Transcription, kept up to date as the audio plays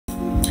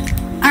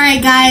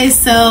Alright guys,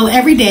 so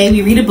every day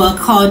we read a book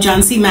called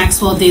John C.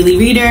 Maxwell Daily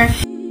Reader.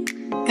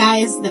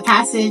 Guys, the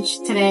passage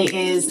today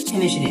is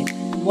initiative.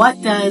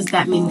 What does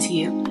that mean to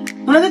you?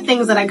 One of the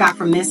things that I got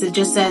from this, it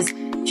just says,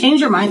 change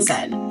your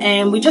mindset.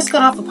 And we just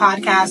got off a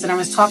podcast and I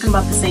was talking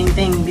about the same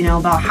thing,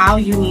 about how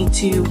you need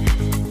to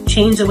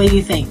change the way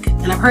you think.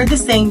 And I've heard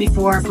this saying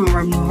before from a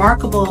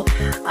remarkable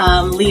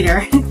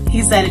leader.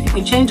 He said, if you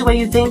can change the way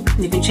you think,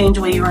 you can change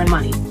the way you earn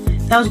money.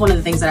 That was one of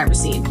the things that I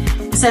received.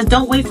 It says,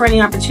 don't wait for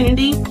any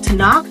opportunity to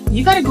knock.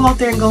 You got to go out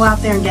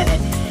there and get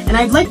it. And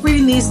I like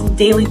reading these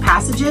daily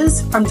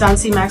passages from John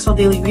C. Maxwell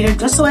Daily Reader,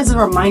 just so as a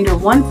reminder,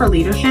 one, for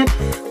leadership,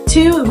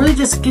 two, it really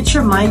just gets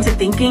your mind to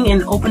thinking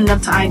and open it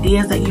up to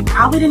ideas that you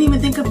probably didn't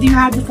even think of you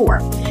had before.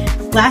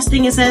 Last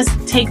thing it says,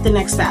 take the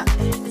next step.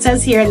 It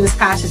says here in this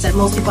passage that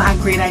most people have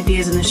great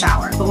ideas in the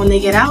shower, but when they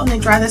get out and they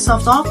dry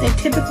themselves off, they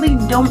typically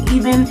don't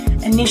even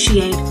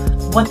initiate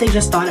what they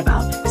just thought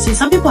about. See,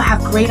 some people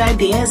have great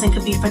ideas and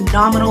could be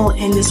phenomenal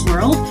in this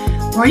world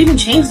or even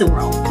change the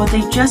world, but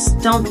they just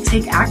don't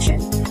take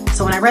action.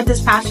 So when I read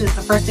this passage,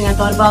 the first thing I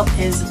thought about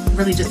is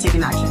really just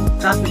taking action.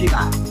 That's what you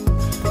got.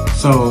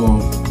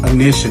 So,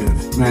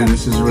 initiative, man,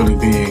 this is really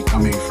big,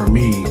 for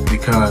me,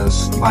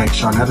 because like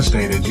Sharnetta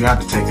stated, you have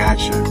to take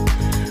action.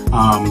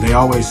 They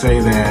always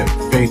say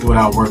that faith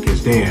without work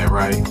is dead,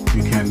 right?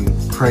 You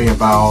can pray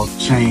about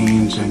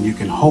change and you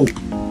can hope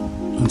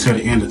until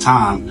the end of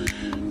time,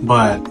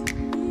 but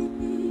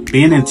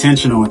being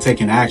intentional and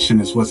taking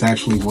action is what's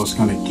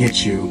going to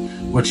get you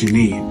what you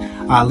need.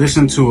 I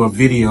listened to a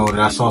video that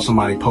I saw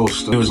somebody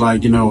post. It was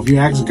like, if you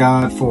ask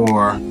God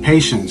for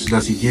patience,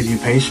 does he give you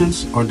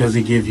patience or does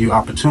he give you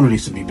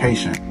opportunities to be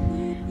patient?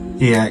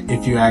 Yeah,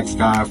 if you ask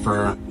God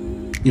for,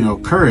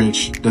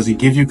 courage, does he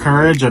give you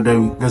courage or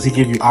does he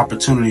give you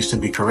opportunities to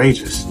be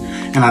courageous?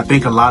 And I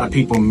think a lot of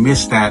people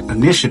miss that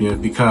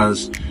initiative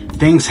because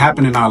things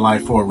happen in our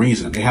life for a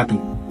reason. They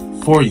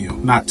happen for you,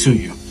 not to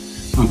you.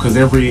 Because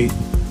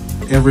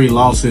every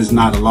loss is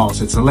not a loss,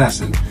 it's a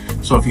lesson.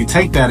 So if you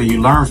take that and you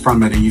learn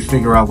from it and you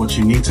figure out what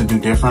you need to do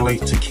differently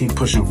to keep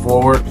pushing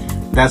forward,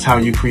 that's how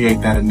you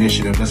create that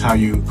initiative. That's how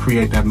you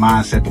create that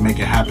mindset to make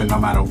it happen no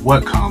matter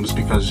what comes,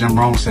 because Jim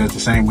Rohn says the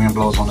same wind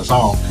blows on us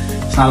all.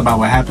 It's not about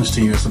what happens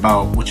to you, it's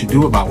about what you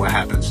do about what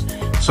happens.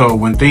 So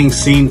when things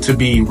seem to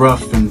be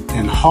rough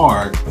and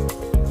hard,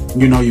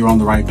 you're on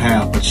the right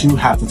path, but you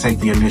have to take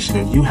the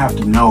initiative. You have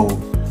to know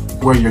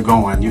where you're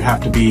going. You have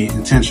to be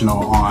intentional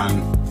on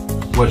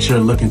what you're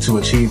looking to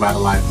achieve out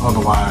of life.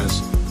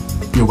 Otherwise,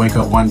 you'll wake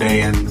up one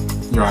day and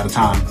you're out of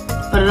time.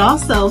 But it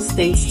also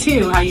states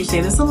too, how you say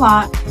this a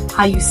lot,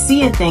 how you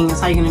see a thing is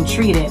how you're going to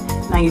treat it.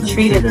 Now you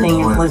treat a thing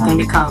is what it's going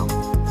to become.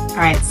 All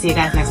right, see you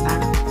guys next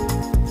time.